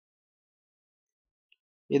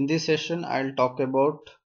In this session, I'll talk about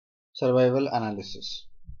survival analysis.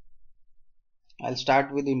 I'll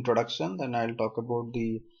start with the introduction, then I'll talk about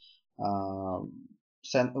the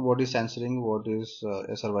what is censoring, what is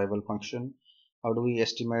a survival function, how do we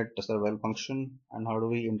estimate the survival function, and how do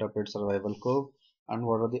we interpret survival curve, and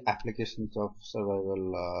what are the applications of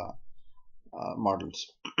survival models.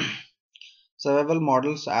 Survival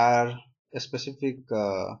models are a special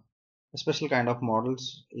kind of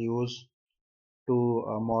models used to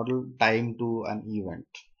model time to an event.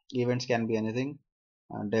 Events can be anything: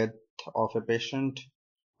 death of a patient,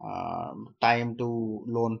 time to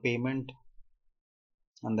loan payment,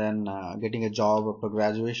 and then getting a job after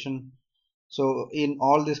graduation. So in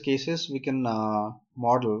all these cases, we can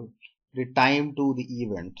model the time to the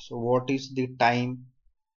event. So what is the time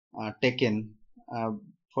taken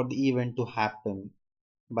for the event to happen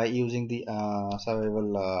by using the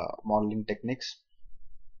survival modeling techniques.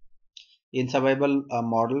 In survival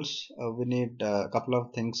models, we need a couple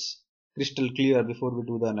of things crystal clear before we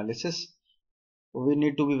do the analysis. We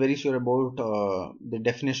need to be very sure about the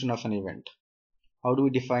definition of an event. How do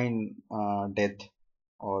we define death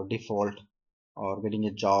or default or getting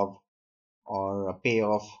a job or a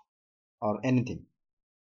payoff or anything?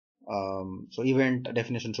 So event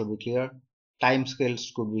definition should be clear. Time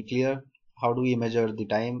scales could be clear. How do we measure the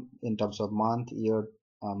time in terms of month, year,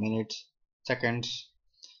 minutes, seconds?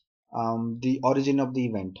 The origin of the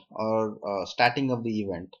event or starting of the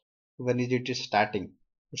event. When is it starting?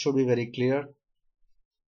 It should be very clear.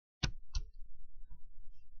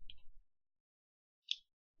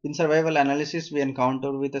 In survival analysis, we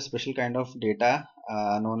encounter with a special kind of data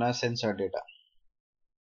known as censored data.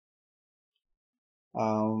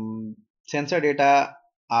 Censored data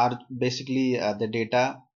are basically the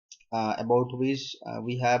data about which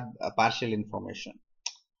we have partial information.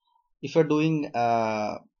 If you're doing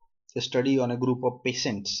a study on a group of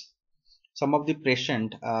patients, some of the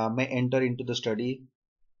patient may enter into the study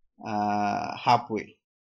halfway,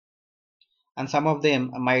 and some of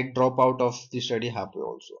them might drop out of the study halfway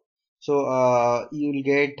also. So you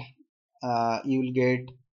will get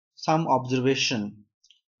some observation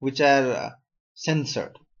which are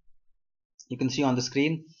censored. You can see on the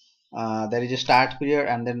screen there is a start period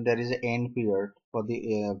and then there is an end period for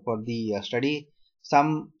the study.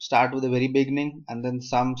 Some start with the very beginning and then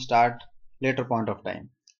some start later point of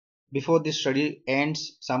time. Before this study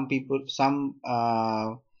ends, some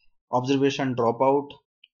observation drop out,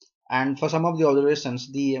 and for some of the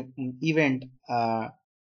observations the event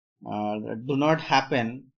do not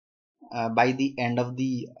happen by the end of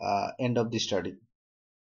the study.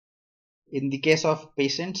 In the case of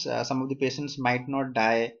patients, some of the patients might not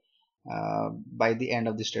die by the end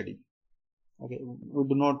of the study. Okay, we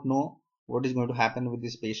do not know what is going to happen with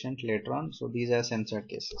this patient later on, so these are censored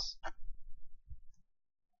cases.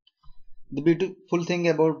 The beautiful thing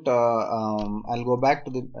about I'll go back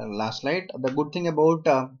to the last slide. The good thing about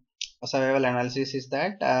survival analysis is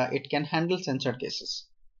that it can handle censored cases,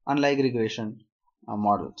 unlike regression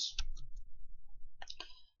models.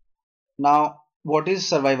 Now, what is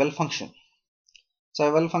survival function?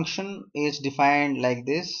 Survival function is defined like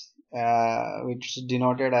this, which is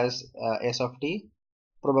denoted as S of t,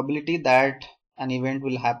 probability that an event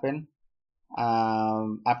will happen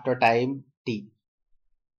after time t.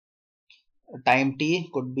 Time t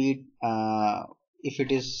could be, if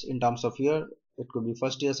it is in terms of year, it could be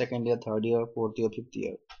first year, second year, third year, fourth year, fifth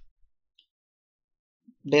year.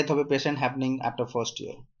 Death of a patient happening after first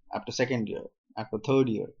year, after second year, after third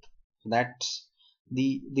year. That's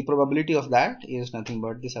the probability of that is nothing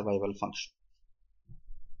but the survival function.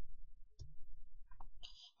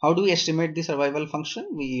 How do we estimate the survival function?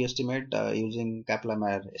 We estimate using Kaplan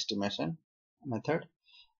Meier estimation method.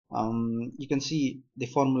 You can see the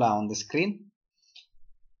formula on the screen.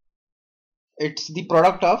 It's the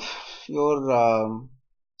product of your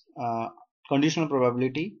conditional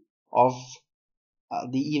probability of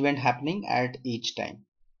the event happening at each time.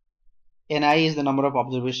 Ni is the number of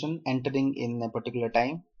observation entering in a particular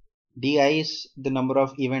time. Di is the number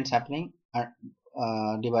of events happening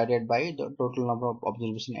divided by the total number of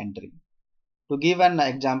observation entering. To give an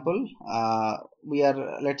example,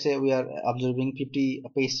 let's say we are observing 50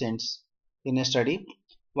 patients in a study.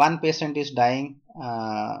 One patient is dying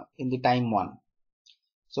in the time 1.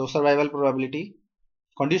 So survival probability,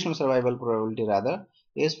 conditional survival probability rather,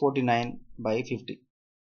 is 49 by 50.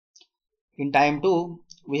 In time 2,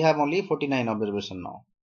 we have only 49 observation now.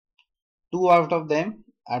 2 out of them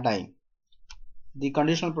are dying. The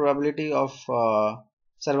conditional probability of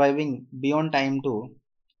surviving beyond time 2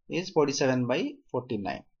 is 47 by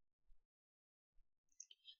 49.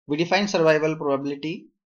 We define survival probability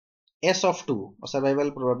S of 2, a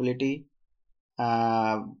survival probability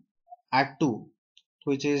at 2,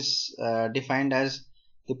 which is defined as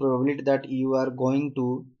the probability that you are going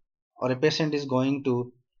to, or a patient is going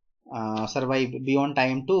to survive beyond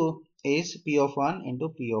time 2, is P of 1 into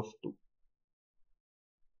P of 2.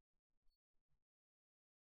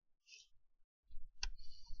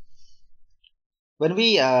 When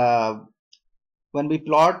we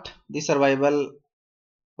plot the survival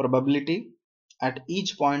probability at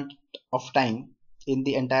each point of time in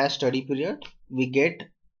the entire study period, we get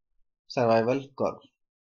survival curve.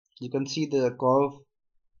 You can see the curve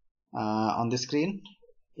on the screen.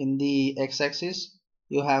 In the x-axis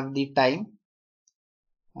you have the time,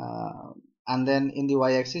 and then in the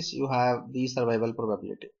y-axis you have the survival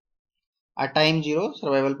probability. At time 0,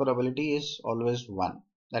 survival probability is always 1.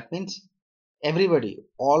 That means everybody,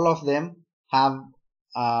 all of them have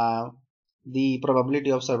the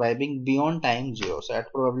probability of surviving beyond time 0. So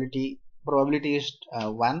at probability is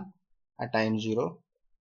 1 at time 0,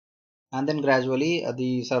 and then gradually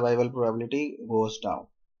the survival probability goes down.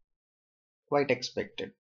 Quite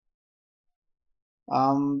expected.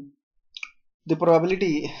 The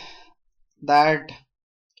probability that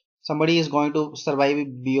somebody is going to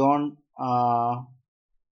survive beyond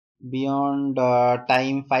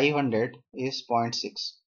time 500 is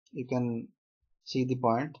 0.6. You can see the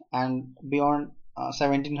point, and beyond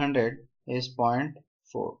 1700 is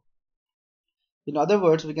 0.4. In other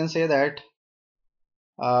words, we can say that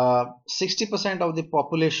 60% of the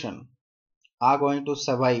population are going to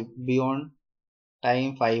survive beyond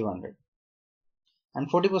time 500,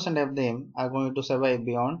 and 40% of them are going to survive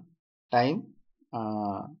beyond time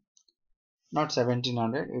not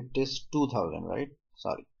 1700, it is 2000, right?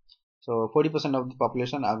 Sorry. So 40% of the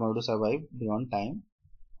population are going to survive beyond time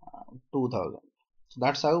 2000. So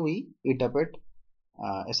that's how we interpret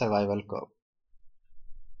a survival curve.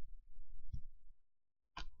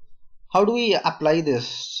 How do we apply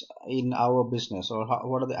this in our business, or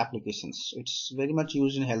what are the applications? It's very much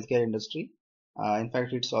used in healthcare industry. In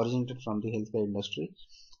fact, it's originated from the healthcare industry,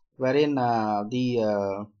 wherein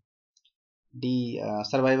the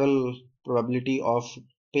survival probability of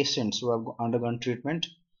patients who have undergone treatment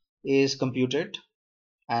is computed,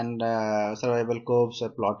 and survival curves are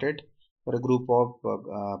plotted for a group of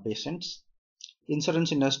patients.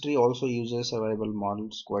 Insurance industry also uses survival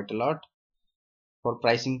models quite a lot for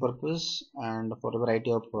pricing purpose and for a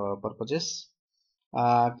variety of purposes.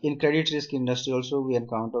 In credit risk industry also we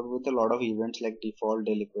encounter with a lot of events like default,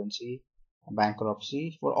 delinquency,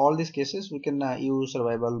 bankruptcy. For all these cases we can use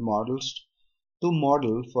survival models to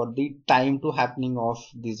model for the time to happening of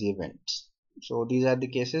these events. So these are the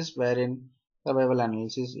cases wherein survival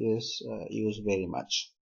analysis is used very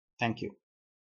much. Thank you.